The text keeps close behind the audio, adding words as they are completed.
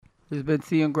This is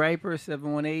Bentzion Greiper,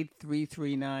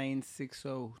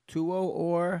 718-339-6020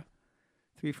 or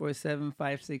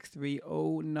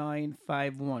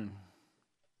 347-563-0951.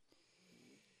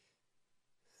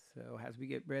 So as we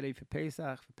get ready for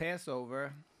Pesach, for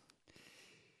Passover,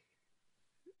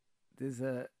 there's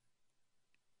a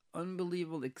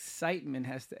unbelievable excitement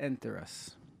has to enter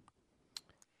us.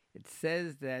 It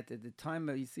says that at the time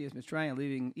of Yetzias Mitzrayim,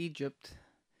 leaving Egypt,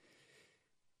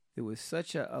 there was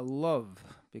such a love,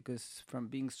 because from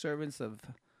being servants of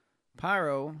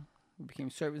Paro, we became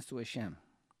servants to Hashem.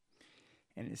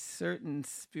 And a certain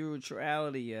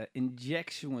spirituality,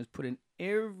 injection was put in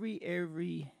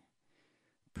every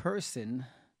person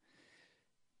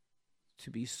to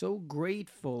be so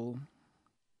grateful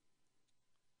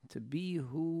to be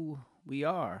who we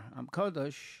are. Am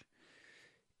Kadosh,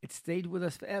 it stayed with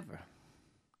us forever.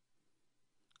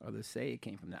 Others say it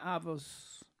came from the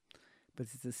Avos, but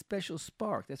it's a special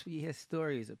spark. That's what you hear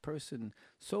stories. A person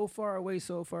so far away,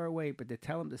 but they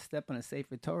tell him to step on a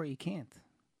Sefer Torah, he can't.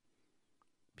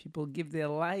 People give their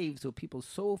lives to people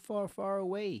so far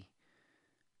away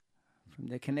from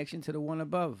their connection to the one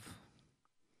above.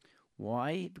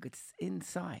 Why? Because it's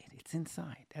inside. It's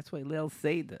inside. That's why Leil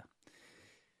Seder.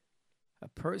 A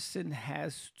person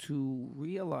has to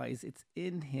realize it's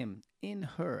in him, in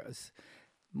her. It's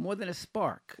more than a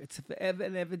spark. It's a forever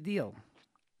and ever deal.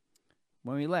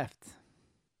 When we left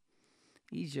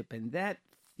Egypt, and that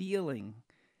feeling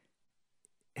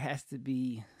has to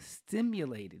be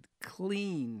stimulated,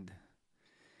 cleaned,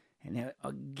 and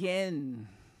again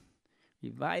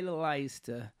revitalized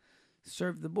to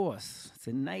serve the boss. It's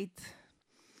a night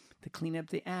to clean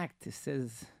up the act. It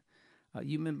says a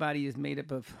human body is made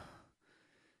up of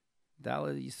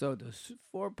Dala Yisod, those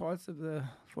four parts.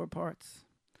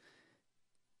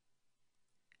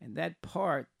 And that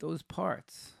part, those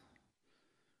parts,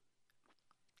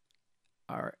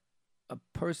 are a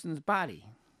person's body.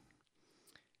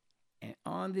 And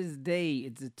on this day,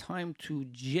 it's a time to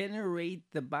generate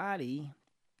the body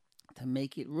to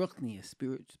make it ruchni,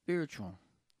 spiritual.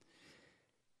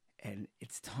 And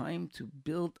it's time to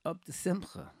build up the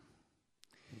simcha.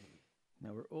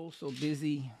 Now, we're all so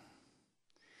busy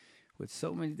with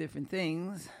so many different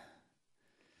things,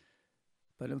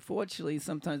 but unfortunately,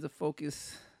 sometimes the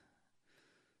focus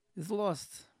is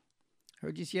lost. I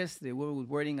heard just yesterday, a woman was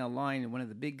waiting online in one of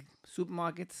the big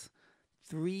supermarkets,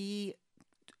 3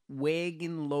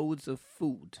 wagon loads of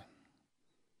food.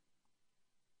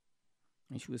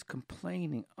 And she was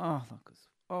complaining, I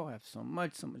have so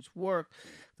much work.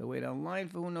 To wait online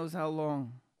for who knows how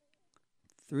long.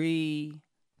 3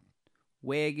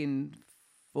 wagon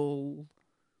full,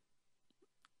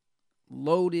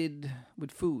 loaded with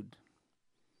food.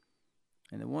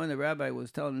 And the rabbi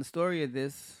was telling the story of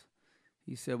this.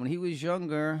 He said when he was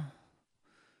younger,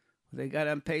 they got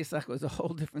on Pesach, was a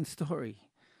whole different story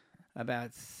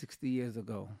about 60 years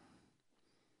ago.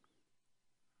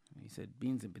 He said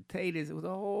beans and potatoes, it was a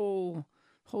whole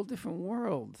different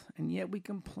world. And yet we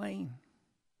complain.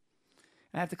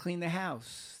 I have to clean the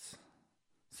house.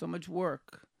 So much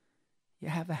work. You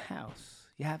have a house.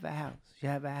 You have a house. You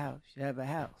have a house. You have a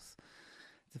house.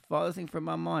 It's the farthest thing from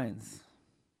our minds.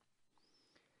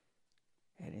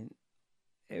 And in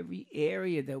every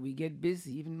area that we get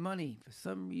busy, even money, for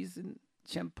some reason,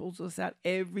 Shem pulls us out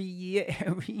every year.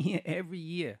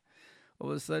 All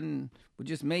of a sudden, we're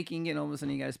just making it, and all of a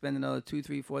sudden you got to spend another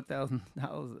 $2,000, $3,000,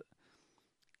 $4,000.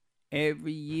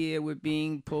 Every year we're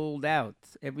being pulled out.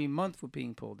 Every month we're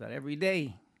being pulled out. Every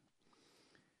day.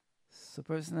 So a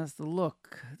person has to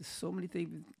look. There's so many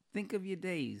things. Think of your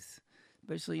days,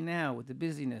 especially now with the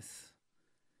busyness.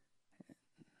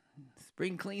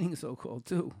 Spring cleaning, so-called,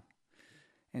 too.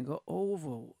 And go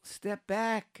over, step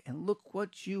back, and look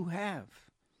what you have.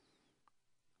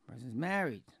 Person's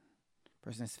married.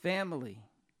 Person has family.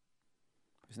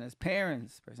 Person has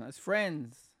parents. Person has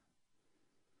friends.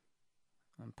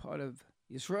 I'm part of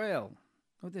Israel.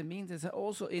 What that means is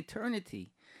also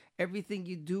eternity. Everything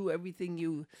you do, everything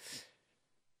you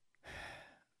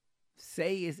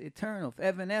say is eternal,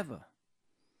 forever and ever.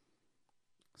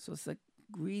 So it's like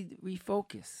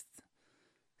refocused.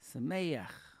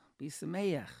 Sameach. Be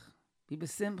sameach. Be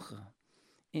besimcha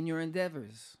in your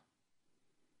endeavors.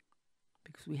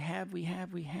 Because we have.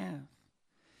 Been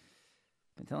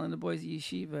telling the boys at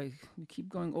yeshiva, we keep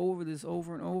going over this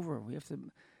over and over. We have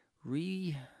to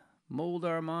mold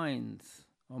our minds.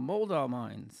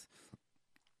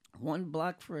 One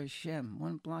block for Hashem.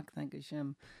 One block, thank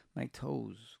Hashem, my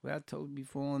toes. Without toes be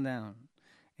falling down.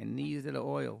 And knees that are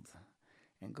oiled.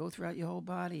 And go throughout your whole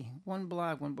body. One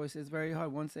block. One boy says very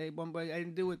hard. One boy, I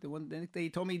didn't do it. The next day he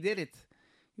told me he did it.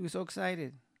 He was so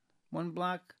excited. One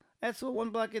block That's all, 1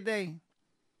 block a day.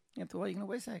 After a while, you're going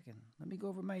to wait a second. Let me go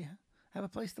over have a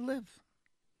place to live.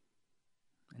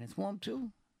 And it's warm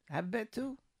too. Have a bed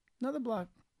too. Another block.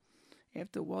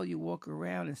 After a while, you walk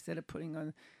around instead of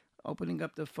opening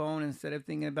up the phone, instead of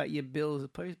thinking about your bills.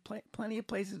 Plenty of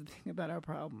places to think about our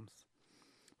problems.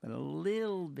 But a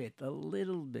little bit.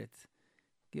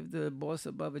 Give the boss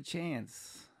above a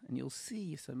chance. And you'll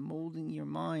see some molding your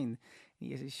mind. And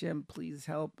you say, Hashem, please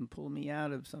help and pull me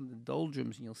out of some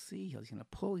doldrums. And you'll see he's going to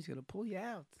pull you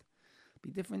out. Be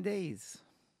different days.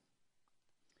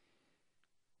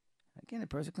 Again, a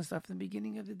person can start from the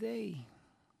beginning of the day.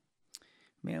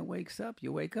 Man wakes up,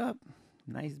 you wake up.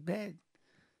 Nice bed,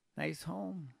 nice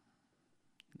home,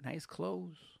 nice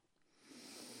clothes.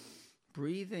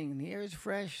 Breathing, the air is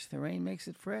fresh. The rain makes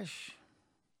it fresh.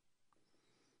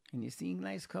 And you're seeing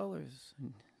nice colors.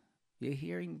 And you're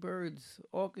hearing birds,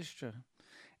 orchestra.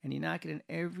 And you're knocking in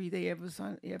every day,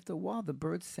 after a while, the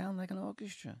birds sound like an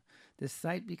orchestra. The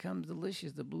sight becomes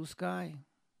delicious, the blue sky.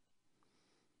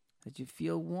 That you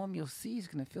feel warm, you'll see it's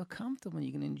going to feel comfortable, and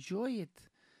you can enjoy it.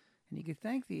 And you can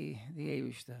thank the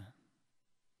Eivishter.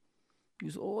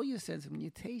 Use all your senses. When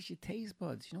you taste, your taste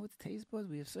buds. You know what the taste buds?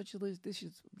 We have such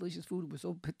delicious food. We're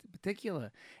so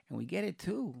particular. And we get it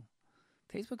too.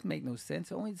 Taste buds make no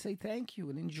sense. Only to say thank you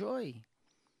and enjoy.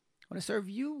 I want to serve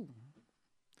you.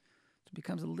 It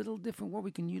becomes a little different world.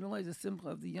 We can utilize the symbol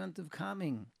of the Yont of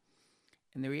coming.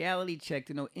 And the reality check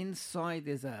to know inside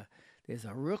there's a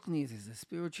ruchnius, there's a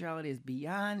spirituality is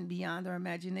beyond our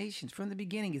imaginations. From the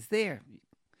beginning, it's there.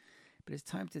 But it's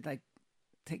time to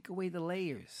take away the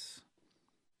layers.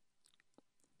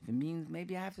 If it means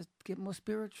maybe I have to get more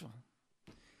spiritual.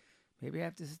 Maybe I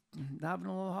have to daven a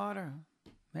little harder.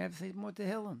 Maybe I have to say more to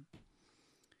Tehillim.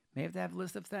 Maybe I have to have a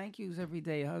list of thank yous every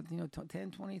day.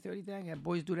 10, 20, 30 thank yous.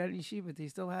 Boys do that in yeshiva. They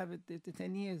still have it after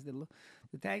 10 years. The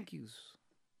thank yous.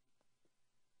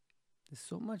 There's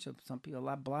so much. Some people a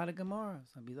lot blot of Gemara.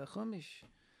 Some people Chumash.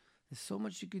 There's so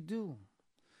much you could do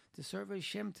to serve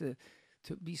Hashem, to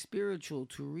be spiritual,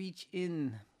 to reach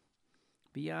in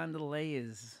beyond the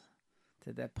layers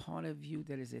to that part of you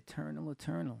that is eternal.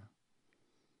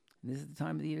 And this is the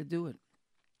time of the year to do it.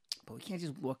 But we can't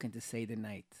just walk into Seder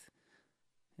night,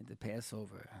 into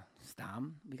Passover.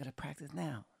 Stam. We got to practice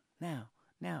now. And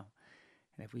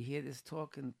if we hear this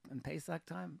talk in Pesach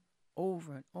time,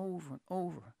 over and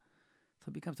over. So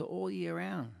it becomes an all year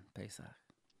round Pesach.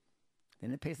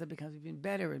 Then the Pesach becomes even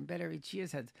better and better each year,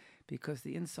 because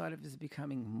the inside of it is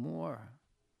becoming more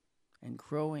and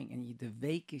growing. And the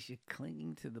Vekish, you're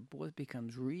clinging to the boss,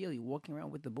 becomes real. You're walking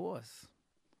around with the boss.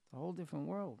 It's a whole different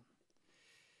world.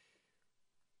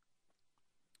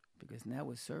 Because now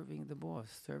we're serving the boss,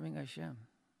 serving Hashem.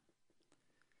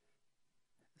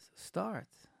 So start,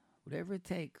 whatever it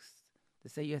takes, to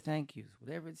say your thank yous,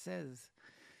 whatever it says.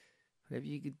 Whatever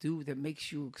you could do that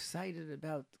makes you excited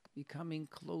about becoming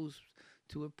close,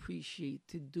 to appreciate,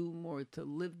 to do more, to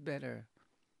live better.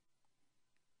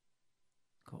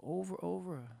 Go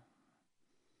over.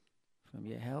 From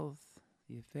your health,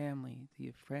 to your family, to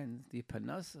your friends, to your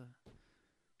panasa.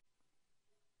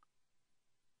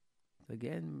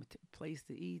 Again, place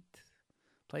to eat,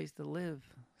 place to live,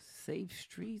 safe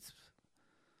streets.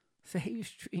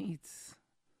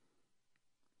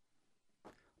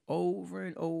 Over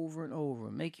and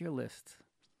over. Make your list.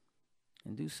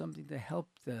 And do something to help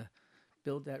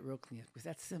build that ruchnius. Because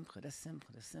that's simcha.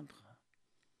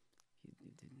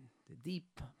 The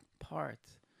deep part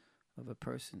of a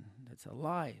person that's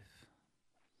alive.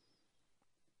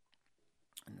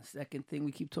 And the second thing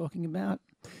we keep talking about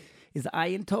is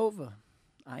ayin tova.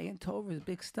 Ayin tova is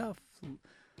big stuff.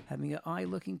 Having an eye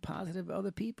looking positive at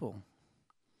other people.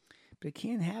 But it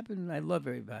can't happen when I love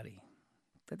everybody.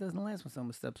 That doesn't last when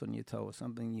someone steps on your toe or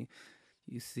something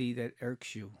you see that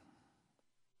irks you.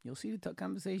 You'll see the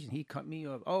conversation. He cut me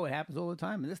off. Oh, it happens all the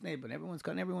time in this neighborhood. Everyone's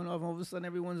cutting everyone off. And all of a sudden,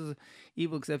 everyone's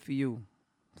evil except for you.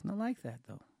 It's not like that,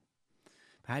 though.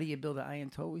 How do you build an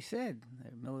ayin tov? We said,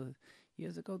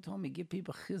 years ago told me, give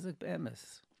people chizuk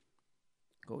be'emes.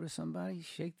 Go to somebody,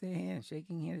 shake their hand.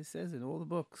 Shaking hand, it says in all the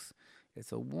books.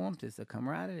 It's a warmth. It's a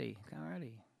camaraderie.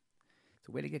 It's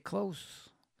a way to get close.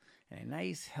 And a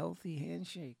nice, healthy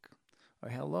handshake. Or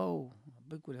hello,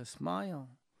 with a smile.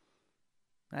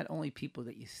 Not only people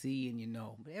that you see and you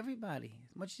know, but everybody,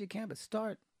 as much as you can. But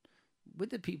start with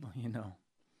the people you know.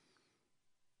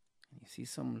 And you see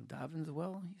someone who davens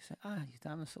well, you say, he's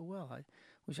davening so well. I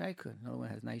wish I could. Another one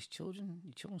has nice children.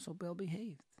 Your children so well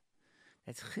behaved.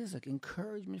 That's chizuk,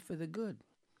 encouragement for the good.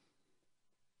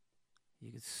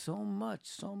 You get so much.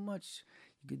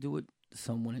 You could do it to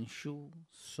someone in shul,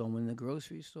 someone in the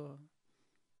grocery store.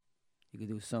 You could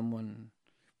do someone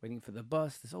waiting for the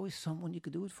bus. There's always someone you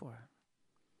could do it for.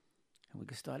 And we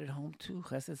could start at home too.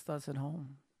 Chesed starts at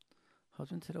home.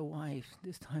 Husband to the wife.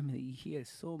 This time of the year,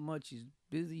 so much. She's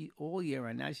busy all year,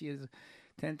 and now she has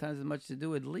 10 times as much to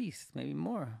do at least, maybe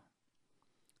more.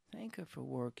 Thank her for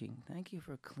working. Thank you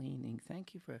for cleaning.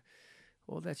 Thank you for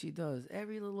all that she does.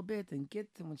 Every little bit. And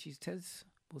get to when she says,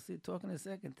 we'll see, talk in a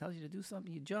second, tells you to do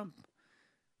something, you jump.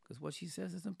 Because what she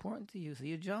says is important to you, so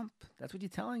you jump. That's what you're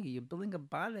telling you. You're building a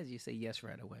bond as you say yes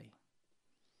right away.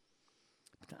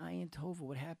 But the Ayin Tova,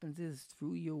 what happens is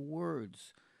through your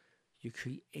words, you're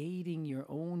creating your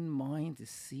own mind to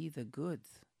see the good.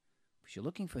 Because you're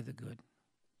looking for the good.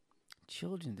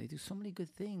 Children, they do so many good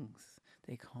things.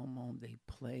 They come home, they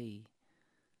play.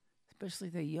 Especially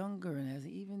they're younger and as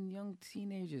even young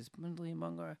teenagers, mentally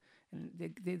younger, and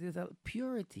there's a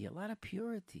purity, a lot of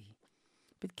purity.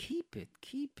 But keep it.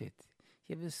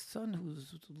 You have a son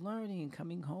who's learning and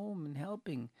coming home and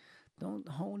helping. Don't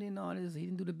hone in on his, he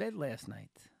didn't do the bed last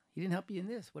night. He didn't help you in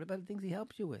this. What about the things he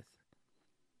helped you with?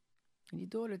 And your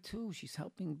daughter too, she's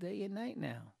helping day and night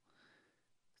now.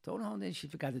 Don't hone in, she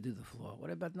forgot to do the floor.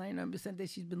 What about 99% that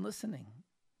she's been listening?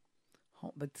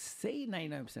 But say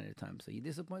 99% of the time. So you're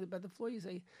disappointed about the floor, you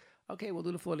say, okay, we'll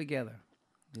do the floor together.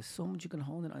 There's so much you can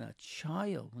hone in on a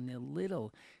child when they're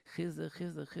little. Chizah.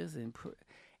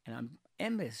 And I'm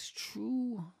emes,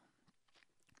 true,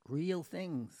 real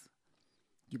things.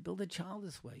 You build a child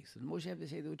this way. So the most you have to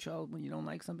say to a child, when you don't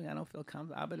like something, I don't feel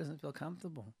comfortable. Abba doesn't feel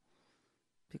comfortable.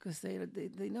 Because they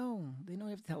know. They know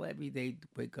you have to tell every day to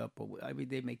wake up or every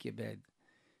day make your bed.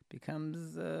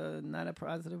 Becomes not a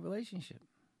positive relationship.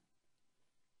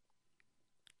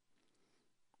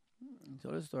 I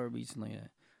told a story recently.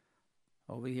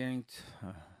 Overhearing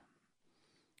a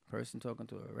person talking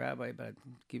to a rabbi about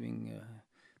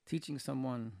teaching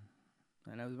someone.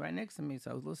 And I was right next to me,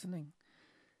 so I was listening.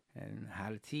 And how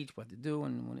to teach, what to do.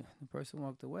 And when the person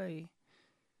walked away,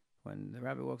 when the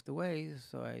rabbi walked away,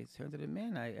 so I turned to the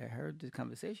man. I heard the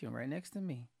conversation right next to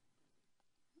me.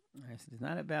 I said, it's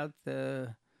not about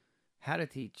how to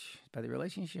teach, it's about the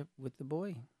relationship with the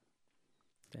boy.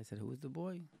 I said, who is the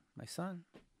boy? My son.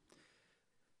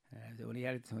 And I said, when he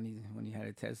had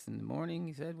a test in the morning,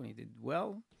 he said, when he did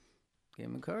well, gave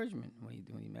him encouragement. When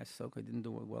he messed up, didn't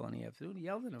do well in the afternoon, he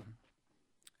yelled at him.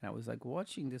 And I was like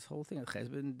watching this whole thing.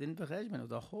 Chesed didn't be chesed. It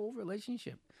was a whole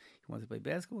relationship. He wants to play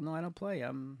basketball. No, I don't play.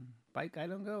 I'm bike. I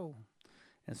don't go.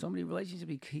 And so many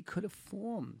relationships he could have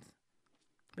formed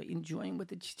by enjoying what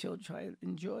the child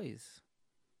enjoys.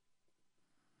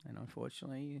 And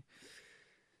unfortunately,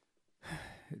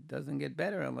 it doesn't get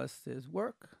better unless there's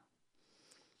work.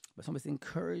 But some of this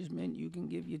encouragement you can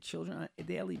give your children on a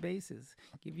daily basis.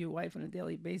 Give your wife on a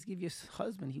daily basis. Give your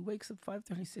husband. He wakes up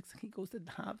 5:36. He goes to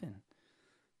daven.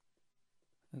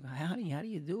 How do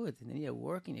you do it? And then you're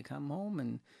working, you come home,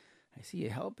 and I see you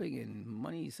helping, and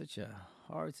money is such a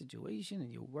hard situation,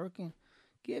 and you're working.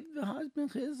 Give the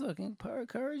husband his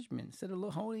encouragement instead of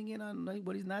honing in on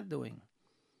what he's not doing.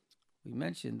 We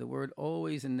mentioned the word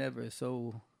always and never is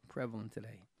so prevalent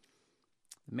today.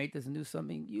 The mate doesn't do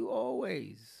something, you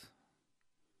always.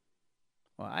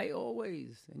 Or I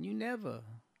always, and you never.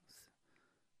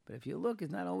 But if you look,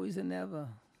 it's not always and never.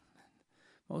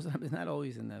 Most of the time, it's not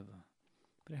always and never.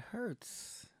 But it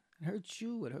hurts. It hurts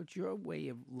you. It hurts your way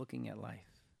of looking at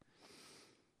life.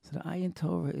 So the Ayin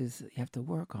Torah is, you have to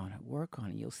work on it. Work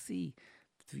on it. You'll see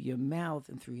through your mouth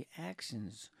and through your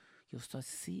actions, you'll start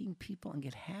seeing people and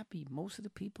get happy. Most of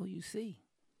the people you see.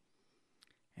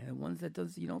 And the ones that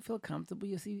you don't feel comfortable,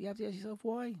 you have to ask yourself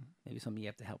why. Maybe something you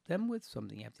have to help them with,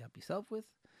 something you have to help yourself with.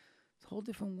 It's a whole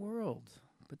different world.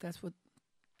 But that's what,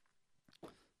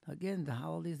 again, the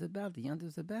holiday is about, the Yontif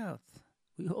is about.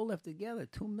 We all left together,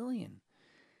 2 million.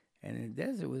 And in the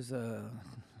desert was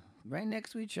right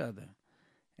next to each other.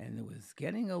 And it was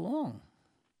getting along.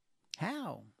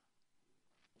 How?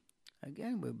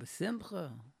 Again, we're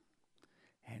b'simcha.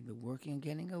 And we're working and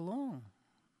getting along.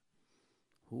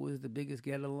 Who was the biggest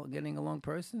getting along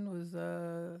person? Was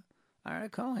Aaron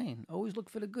Cohen. Always look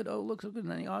for the good. Oh, look so good.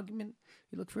 In any argument,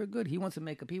 you look for a good. He wants to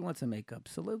make up. He wants to make up.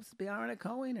 So let's be Aaron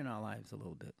Cohen in our lives a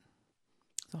little bit.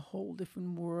 It's a whole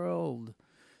different world.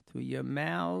 Through your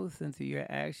mouth and through your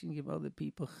action, give other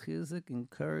people chizuk,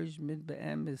 encouragement,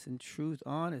 be'emes, and truth,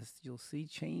 honest. You'll see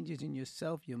changes in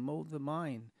yourself. You mold the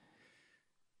mind.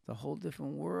 It's a whole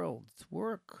different world. It's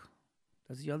work.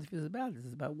 That's what Yontif is about. This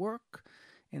is about work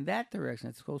in that direction.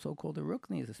 It's also called the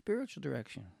Rukni. It's a spiritual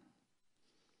direction.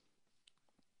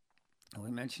 And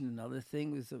we mentioned another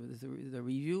thing was the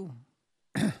review.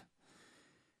 And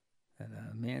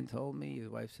a man told me, his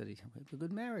wife said he had a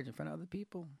good marriage in front of other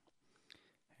people.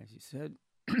 And she said,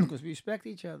 because we respect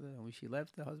each other. And when she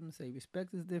left, the husband said,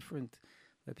 respect is different.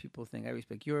 Let people think, I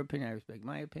respect your opinion, I respect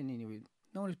my opinion.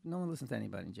 No one listens to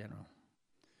anybody in general.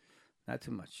 Not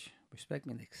too much. Respect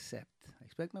me and accept. I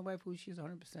expect my wife who she is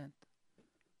 100%.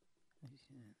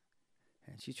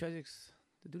 And she tries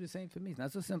to do the same for me. It's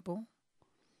not so simple.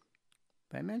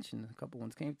 But I mentioned a couple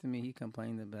ones came to me. He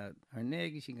complained about her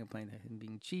neg. She complained about him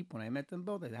being cheap. When I met them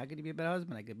both, I said, how could he be a better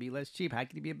husband? I could be less cheap. How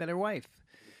could he be a better wife?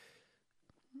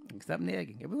 Stop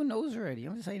nagging. Everyone knows already. You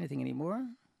don't have to say anything anymore.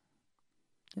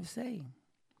 Just say.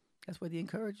 That's why the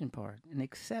encouraging part. And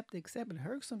accept. It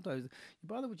hurts sometimes. You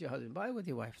bother with your husband, bother with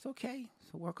your wife. It's okay.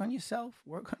 So work on yourself.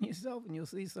 And you'll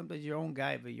see sometimes your own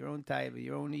guy, but your own type,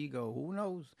 your own ego. Who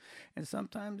knows? And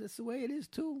sometimes that's the way it is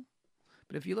too.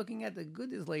 But if you're looking at the good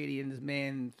this lady and this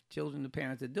man, children, the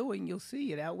parents are doing, you'll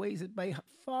see it outweighs it by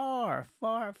far,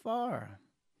 far, far.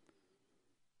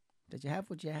 That you have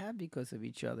what you have because of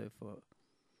each other.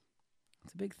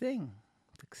 It's a big thing.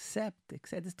 Accept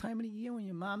this time of the year when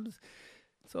your mom's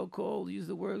so-called, use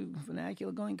the word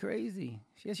vernacular, going crazy.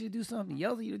 She asks you to do something,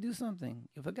 yells at you to do something.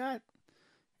 You forgot.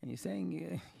 And you're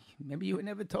saying, maybe you were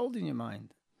never told in your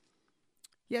mind.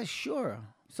 Yes, sure.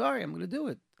 Sorry, I'm going to do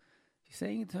it. She's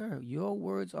saying to her, your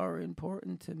words are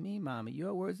important to me, Mama.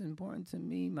 Your words are important to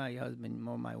me, my husband,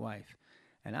 or my wife.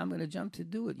 And I'm going to jump to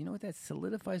do it. You know what? That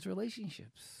solidifies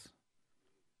relationships.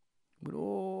 With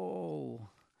all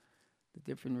the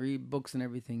different read books and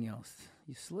everything else.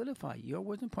 You solidify. Your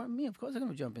words are important to me. Of course I'm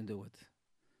going to jump and do it.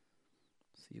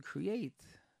 So you create.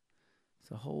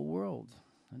 It's a whole world.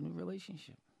 A new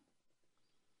relationship.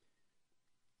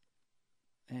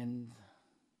 And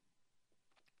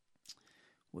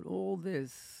with all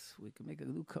this, we can make a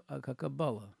new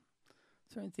Kabbalah.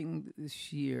 Certain thing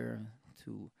this year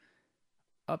to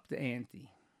up the ante.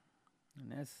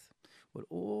 And that's with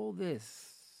all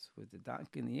this, with the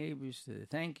Dank and the Abrish, the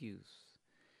thank yous,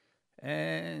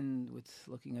 and with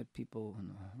looking at people in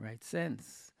the right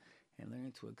sense, and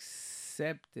learning to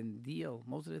accept and deal.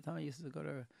 Most of the time I used to go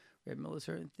to Reb Miller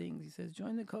certain things. He says,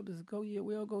 join the club, we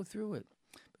all go through it.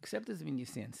 Accept doesn't mean you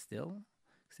stand still.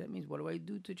 Accept means, what do I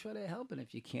do to try to help? And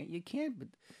if you can't, you can't. But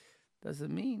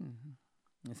doesn't mean.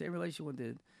 In the same relation with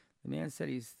the man said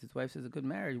his wife says a good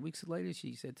marriage. Weeks later,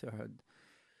 she said to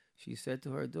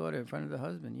her daughter in front of the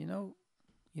husband, you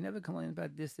never complained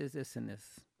about this, and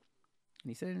this. And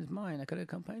he said in his mind, I could have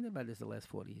complained about this the last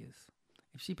 40 years.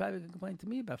 If she probably could complain to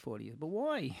me about 40 years. But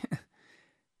why? And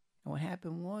what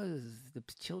happened was the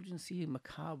children see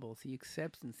makabel, see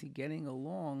acceptance, see getting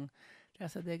along.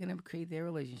 That's how they're going to create their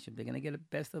relationship. They're going to get the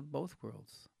best of both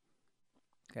worlds.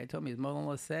 Guy told me, his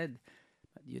mother-in-law said,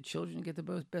 your children get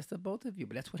the best of both of you.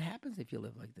 But that's what happens if you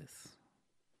live like this.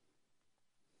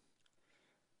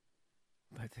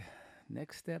 But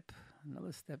next step,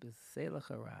 another step is Selach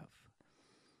Harav.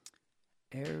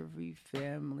 Every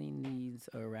family needs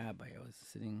a rabbi. I was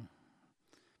sitting,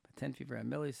 10 feet from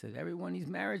Millie said, everyone needs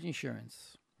marriage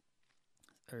insurance.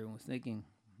 Everyone was thinking,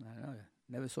 I don't know,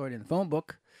 never saw it in the phone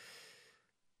book.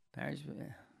 Marriage,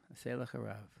 Selach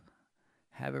Harav.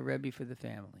 Have a rebbe for the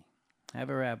family. Have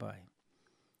a rabbi.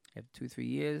 After 2-3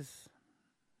 years,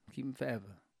 keep him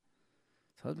forever.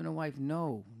 So husband and wife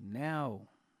know now,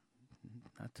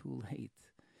 not too late.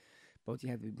 Both you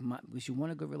have, because you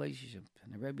want a good relationship.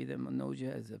 And the rebbe that knows you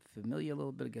as a familiar a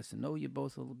little bit, gets to know you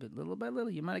both a little bit, little by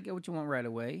little. You might not get what you want right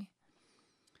away.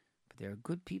 But there are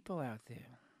good people out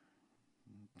there.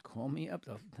 Call me up.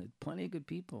 There's plenty of good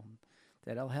people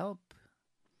that'll help.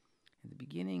 In the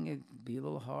beginning, it'd be a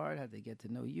little hard how they get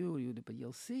to know you, but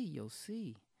you'll see.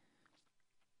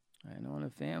 I know in a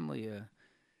family,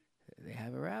 they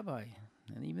have a rabbi,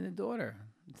 and even the daughter,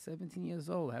 17 years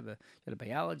old, had a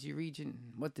biology region,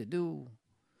 what to do.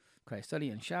 Could I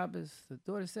study on Shabbos? The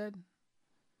daughter said,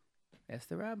 ask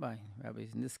the rabbi.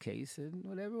 Rabbis in this case, and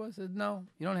whatever it was, said, no,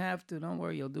 you don't have to, don't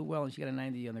worry, you'll do well. And she got a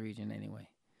 90 on the region anyway.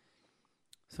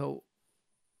 So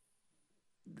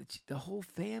the whole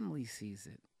family sees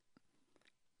it.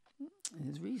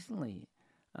 And recently,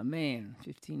 a man,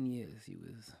 15 years, he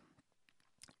was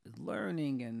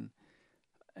learning and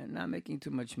not making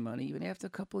too much money. Even after a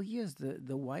couple of years,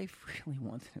 the wife really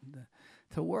wanted him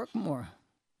to work more.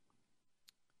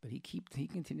 But he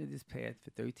continued this path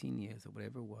for 13 years or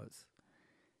whatever it was.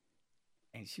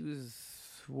 And she was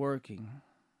working.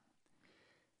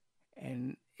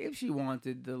 And if she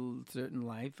wanted the certain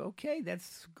life, okay,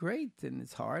 that's great. And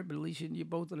it's hard, but at least you're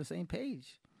both on the same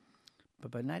page. But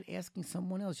by not asking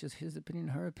someone else, just his opinion,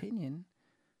 her opinion,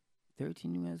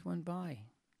 13 years went by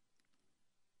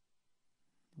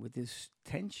with this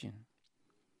tension.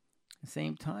 At the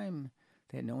same time,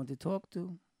 they had no one to talk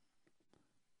to.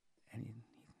 And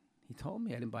he told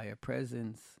me, I didn't buy her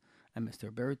presents. I missed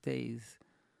her birthdays.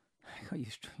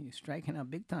 You're striking out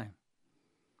big time.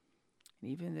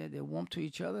 And even they're warm to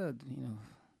each other,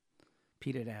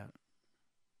 petered out.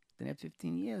 Then after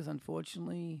 15 years,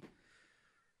 unfortunately,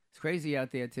 it's crazy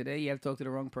out there today. You have to talk to the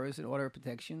wrong person, order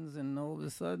protections, and all of a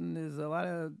sudden there's a lot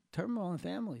of turmoil in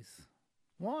families.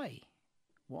 Why?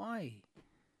 Why?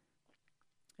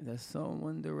 And there's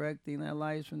someone directing their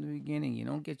lives from the beginning. You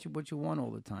don't get what you want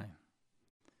all the time.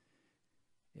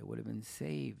 It would have been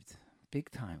saved. Big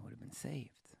time would have been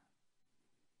saved.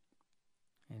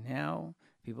 And now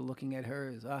people looking at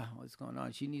her as, what's going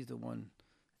on? She needs the one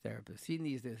therapist. He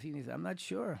needs this. He needs that. I'm not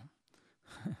sure.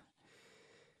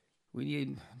 We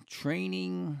need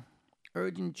training,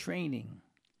 urgent training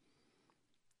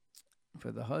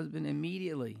for the husband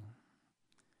immediately.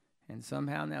 And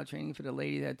somehow now training for the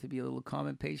lady that to be a little calm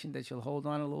and patient, that she'll hold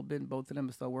on a little bit and both of them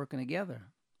will start working together.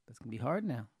 That's going to be hard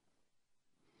now.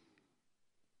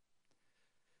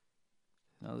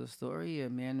 Another story, a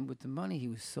man with the money, he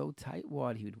was so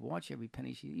tightwad, he would watch every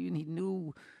penny he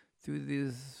knew through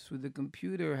the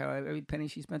computer how every penny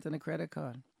she spent on a credit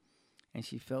card. And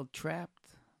she felt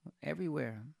trapped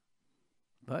everywhere.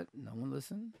 But no one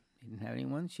listened. He didn't have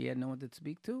anyone. She had no one to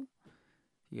speak to.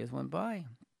 Years went by.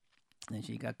 Then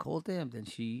she got called to him. Then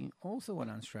she also went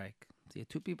on strike. So you had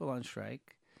two people on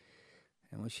strike.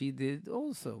 And what she did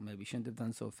also, maybe shouldn't have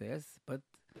done so fast, but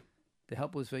the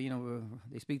help was,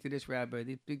 they speak to this rabbi,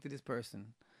 they speak to this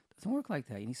person. It doesn't work like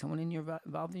that. You need someone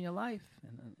involved in your life.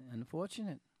 And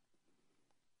unfortunate.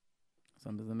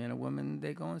 Some of the men or women,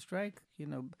 they go on strike,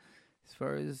 as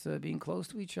far as being close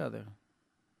to each other.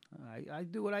 I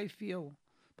do what I feel,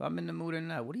 but I'm in the mood or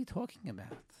not. What are you talking about?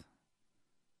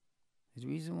 There's a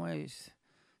reason why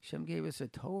Hashem gave us a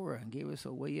Torah and gave us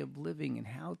a way of living and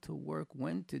how to work,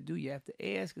 when to do. You have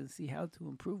to ask and see how to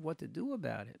improve, what to do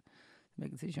about it. Make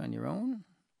a decision on your own.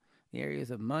 The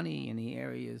areas of money and the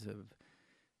areas of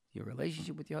your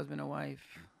relationship with your husband or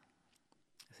wife.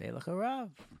 Say l'charav.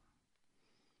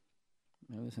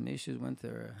 There were some issues.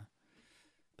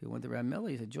 People went to Rav Miller.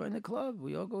 He said, join the club.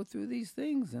 We all go through these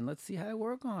things and let's see how to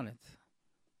work on it.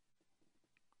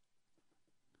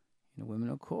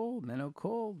 Women are cold. Men are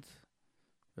cold.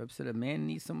 Reb said a man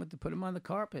needs someone to put him on the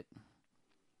carpet.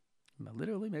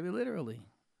 Literally, maybe literally.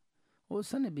 All of a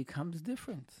sudden it becomes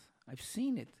different. I've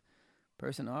seen it.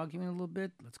 Person arguing a little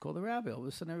bit, let's call the rabbi. All of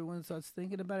a sudden everyone starts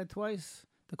thinking about it twice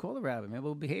to call the rabbi. Maybe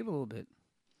we'll behave a little bit.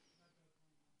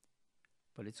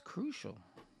 But it's crucial.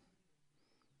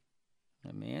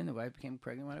 A man, the wife became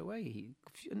pregnant right away.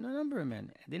 A number of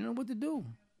men, they didn't know what to do.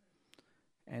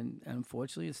 And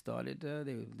unfortunately, it started.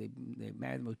 They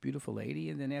married the most beautiful lady,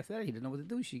 and then after that, he didn't know what to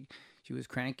do. She was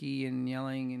cranky and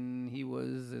yelling, and he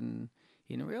didn't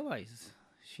realize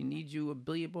she needs you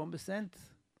 1,000,000,000%,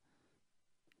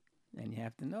 and you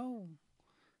have to know.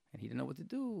 And he didn't know what to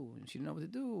do, and she didn't know what to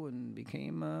do, and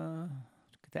became a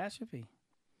catastrophe.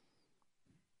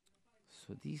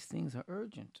 So these things are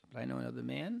urgent. But I know another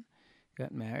man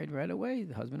got married right away.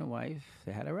 The husband and wife,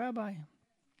 they had a rabbi,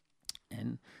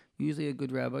 and usually a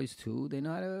good rabbis too, they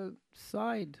know how to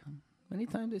side. Many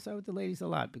times they side with the ladies a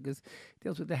lot because it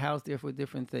deals with the house, therefore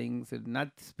different things, and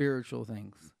not spiritual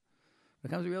things.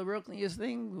 When it comes to real religious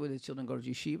thing, where the children go to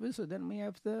yeshiva, so then we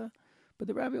have to, but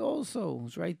the rabbi also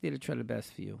is right there to try the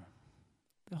best for you.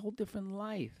 The whole different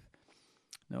life.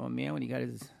 A man, when he got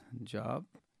his job,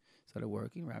 started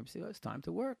working, rabbi said, it's time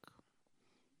to work.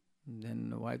 And then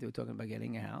the wife, they were talking about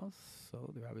getting a house,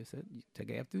 so the rabbi said, you take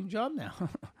an afternoon job now.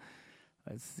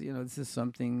 This is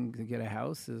something to get a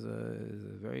house is a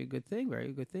very good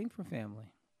thing for family.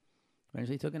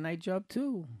 Eventually, he took a night job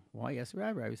too. Why? Yes,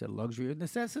 Rabbi. He said luxury of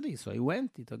necessity. So he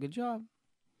went. He took a job,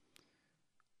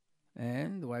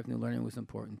 and the wife knew learning was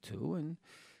important too. And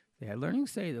they had learning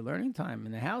time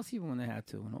in the house even when they had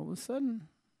to. And all of a sudden,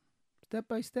 step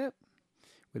by step,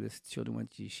 where the children went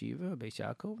to yeshiva, Beis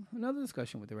Yaakov, another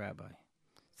discussion with the rabbi.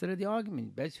 Instead of the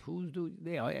argument,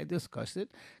 they discuss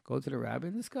it, go to the rabbi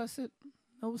and discuss it.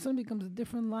 All of a sudden it becomes a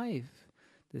different life.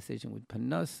 Decision with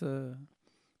Panasa,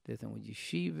 different with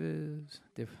yeshivas,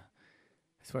 different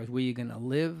as far as where you're going to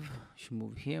live. You should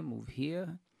move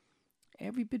here.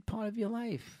 Every bit part of your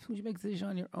life. So you make a decision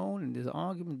on your own, and there's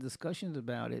arguments, discussions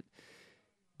about it.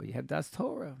 But you have Das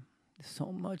Torah. There's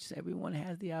so much. Everyone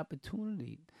has the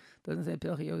opportunity. It doesn't say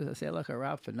Pilchiyot Selach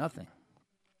Harav for nothing.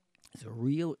 It's a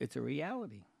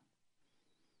reality.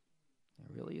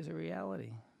 It really is a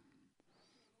reality.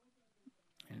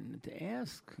 And to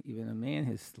ask, even a man,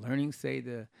 his learning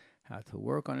Seder, how to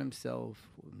work on himself,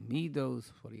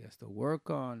 midos, what he has to work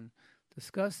on,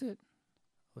 discuss it.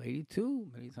 Lady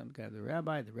too, many times you have the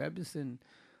rabbi, the Rebbetzin,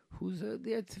 who's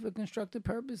there for constructive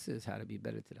purposes, how to be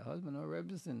better to the husband or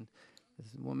Rebbetzin.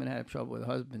 This woman had trouble with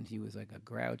her husband. He was like a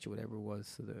grouch or whatever it was.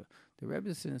 So the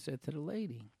Rebbetzin said to the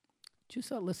lady, just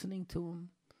start listening to him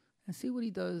and see what he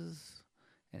does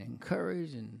and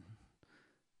encourage. And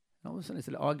all of a sudden,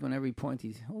 instead of arguing every point,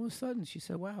 all of a sudden she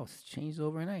said, wow, it's changed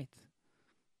overnight.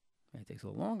 It takes a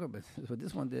little longer, but that's what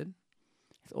this one did.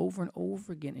 It's over and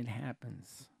over again. It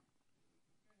happens.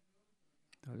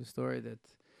 The story that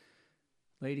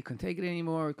lady couldn't take it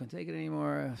anymore.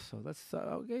 So let's,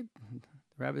 okay.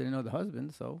 The rabbi didn't know the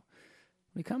husband, so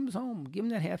when he comes home, give him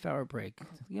that half-hour break.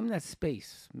 Give him that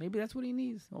space. Maybe that's what he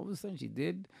needs. All of a sudden, she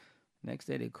did. Next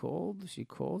day, they called. She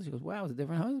called. She goes, wow, it's a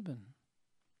different husband.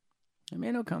 The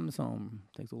man comes home,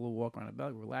 takes a little walk around the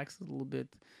block, relaxes a little bit,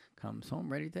 comes home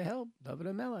ready to help. David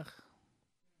HaMelech.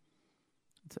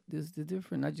 There's the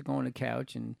different. Not just go on the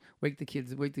couch and wake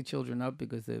the children up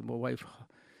because the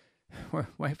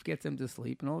wife gets them to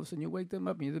sleep, and all of a sudden you wake them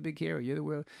up and you're the big hero.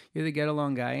 You're the get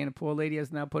along guy, and a poor lady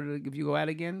has now put it. If you go out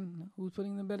again, who's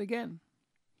putting them in bed again?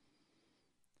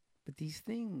 But these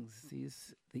things,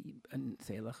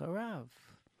 Seilach Harav,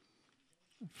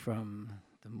 from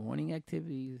the morning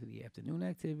activities to the afternoon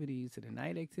activities to the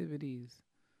night activities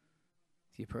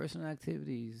to your personal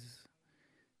activities,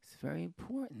 it's very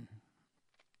important.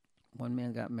 One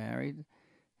man got married,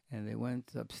 and they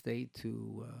went upstate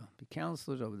to be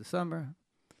counselors over the summer.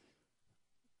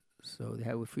 So they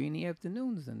had free in the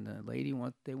afternoons, and the lady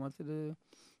wanted to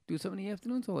do something in the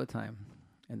afternoons all the time.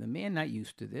 And the man, not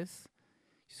used to this,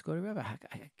 just go to Rabbi,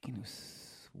 I can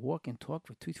walk and talk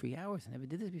for 2-3 hours. I never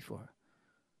did this before.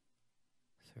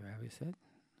 So Rabbi said,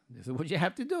 this is what you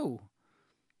have to do.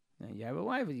 And you have a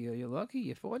wife, you're lucky,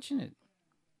 you're fortunate.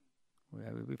 We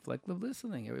have a reflective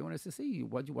listening. Everyone has to see you.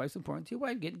 What your wife's important to your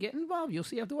wife. Get involved. You'll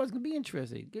see afterwards going to be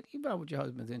interested. Get involved with your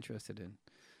husband's interested in.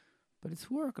 But it's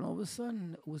work, and all of a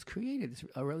sudden it was created.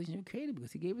 A relationship created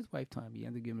because he gave his wife time. He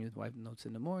ended up giving his wife notes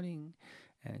in the morning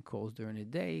and calls during the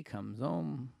day, comes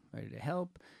home, ready to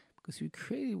help, because he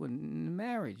created one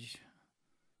marriage.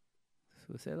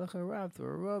 So it said, look, a Rav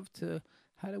to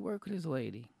how to work with his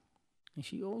lady. And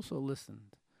she also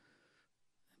listened.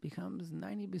 Becomes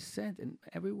 90%, and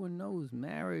everyone knows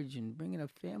marriage and bringing a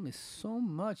family so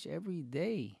much every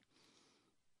day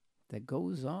that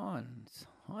goes on. It's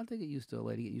hard to get used to a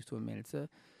lady, get used to a man. It's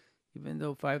even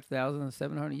though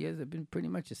 5,700 years have been pretty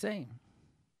much the same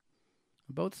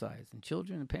on both sides, and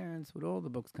children and parents with all the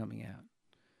books coming out.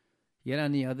 Yet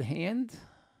on the other hand,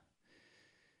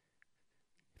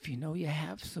 if you know you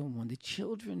have someone, the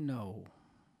children know.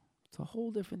 It's a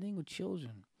whole different thing with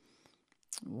children.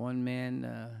 One man,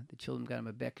 the children got him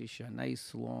a Beckish, a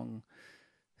nice long.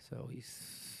 So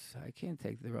I can't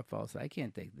take the rough false. I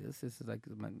can't take this. This is like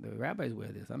the rabbis wear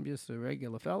this. I'm just a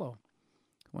regular fellow.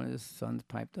 One of his sons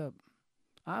piped up,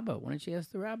 Abba, why don't you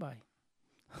ask the rabbi?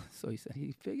 So he said,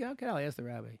 he figured, okay, I'll ask the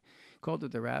rabbi. Called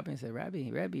up the rabbi and said, Rabbi,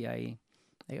 I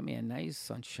got me a nice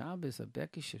on Shabbos, a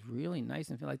Beckish is really nice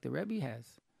and feel like the Rebbe has.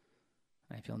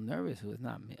 And I feel nervous. It was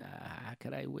not me. How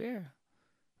could I wear?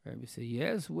 Rabbi said,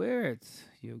 yes, wear it.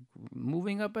 You're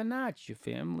moving up a notch. Your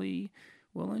family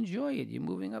will enjoy it. You're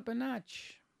moving up a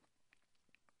notch.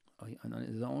 And on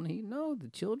his own, the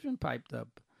children piped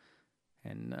up.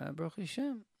 And Baruch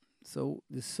Hashem. So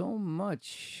there's so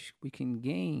much we can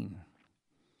gain.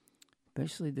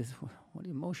 Especially this,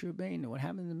 Moshe Rabbeinu, what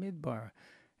happened in the Midbar.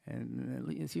 And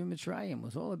it's here in Mitzrayim. It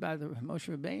was all about the Moshe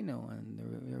Rabbeinu and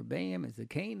the Rebbeim and the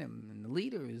Canaan and the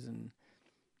leaders. And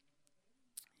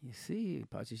you see,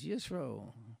 Pachas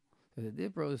Yisro, to the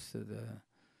Dipros, to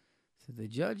the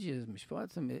judges,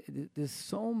 Mishpatim. There's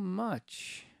so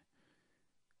much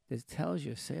that tells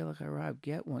you, Seilach Harav,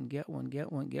 get one.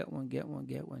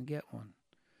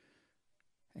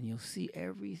 And you'll see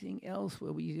everything else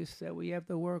where we just said we have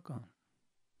to work on.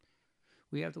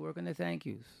 We have to work on the thank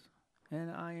yous.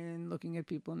 And looking at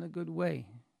people in a good way.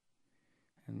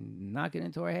 And not get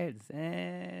into our heads.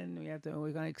 And we're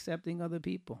going to accepting other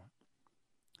people.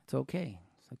 It's okay.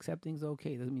 Accepting's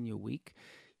okay. It doesn't mean you're weak.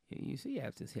 You see, you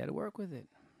have to see how to work with it.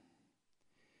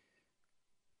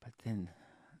 But then,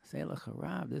 Seilach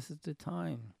Harav, this is the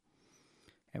time.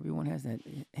 Everyone has that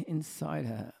inside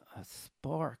a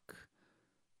spark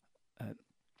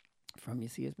from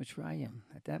Yetzias Mitzrayim.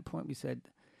 At that point, we said,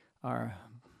 our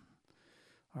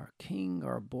king,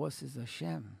 our boss is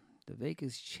Hashem. The Vek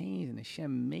has changed, and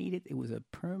Hashem made it. It was a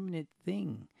permanent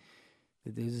thing.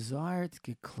 The desire to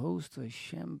get close to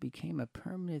Hashem became a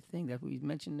permanent thing. That's what we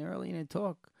mentioned earlier in the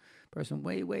talk. Person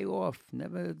way, way off,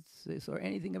 never saw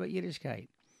anything about Yiddishkeit.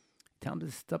 Tell them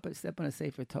to step on a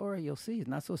Sefer Torah, you'll see. It's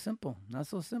not so simple. Not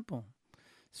so simple.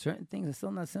 Certain things are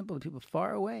still not simple to people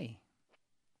far away.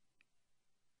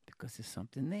 because there's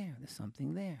something there. There's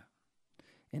something there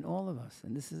in all of us.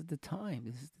 And this is the time.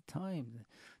 This is the time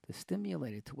to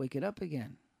stimulate it, to wake it up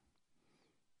again.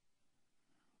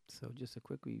 So just a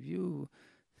quick review.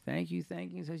 Thank you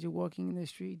as you're walking in the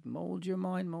street. Mold your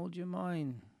mind.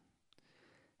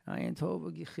 Ayin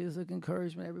Tova, Chizuk,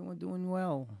 encouragement, everyone doing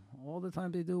well. All the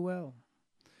time they do well.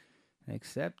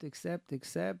 Accept,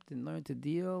 and learn to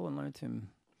deal and learn to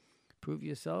improve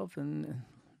yourself. And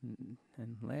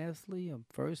lastly, or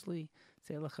firstly,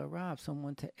 say l'charav,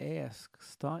 someone to ask.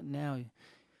 Start now. You're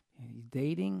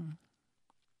dating.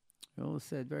 You always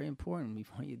said very important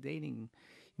before you're dating,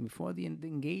 before the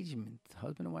engagement.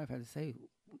 Husband and wife have to say,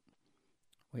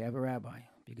 we have a rabbi.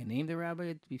 You can name the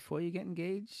rabbi before you get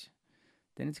engaged,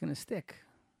 then it's going to stick.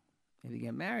 If you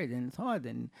get married, then it's hard.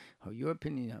 Then, your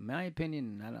opinion, my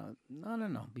opinion,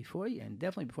 no. Before you, and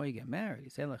definitely before you get married, you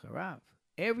say l'charav.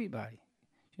 Everybody.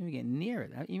 You shouldn't even get near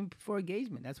it. Even before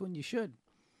engagement, that's when you should.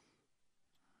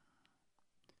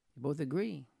 You both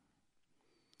agree.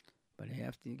 But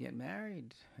after you get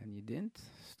married and you didn't,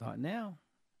 start now.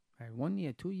 Right, 1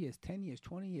 year, 2 years, 10 years,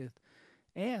 20 years.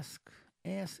 Ask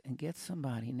and get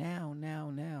somebody now.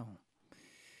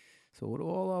 So with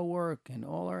all our work and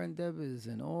all our endeavors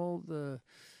and all the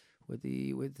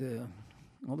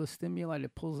stimuli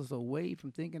that pulls us away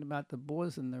from thinking about the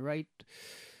boys in the right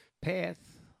path,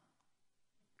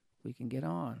 we can get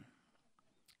on.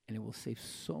 And it will save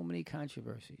so many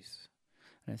controversies.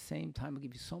 And at the same time, it'll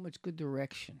give you so much good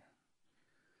direction.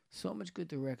 So much good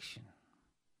direction.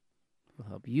 It will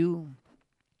help you,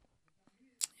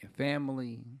 your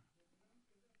family,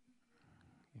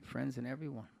 your friends, and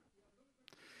everyone.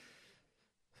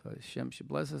 So Hashem should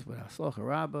bless us with Hatzlacha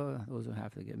Rabbah. Those who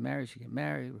have to get married should get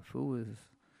married. Refuah is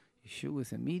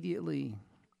Yeshua immediately.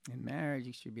 In marriage,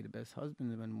 you should be the best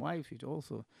husband and wife. You should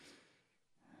also,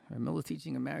 our Miller's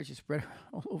teaching of marriage is spread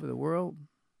all over the world.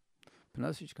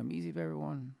 Panasa should come easy for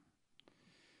everyone.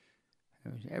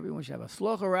 Everyone should have a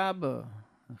Hatzlacha Rabbah,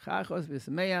 Chachos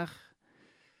v'Sameach,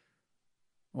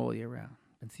 all year round.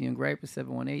 Bentzion Greiper,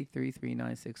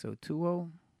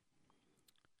 718-339-6020.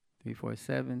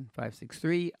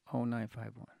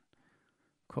 347-563-0951.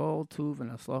 Call Tuv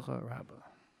and Hatzlacha Rabbah.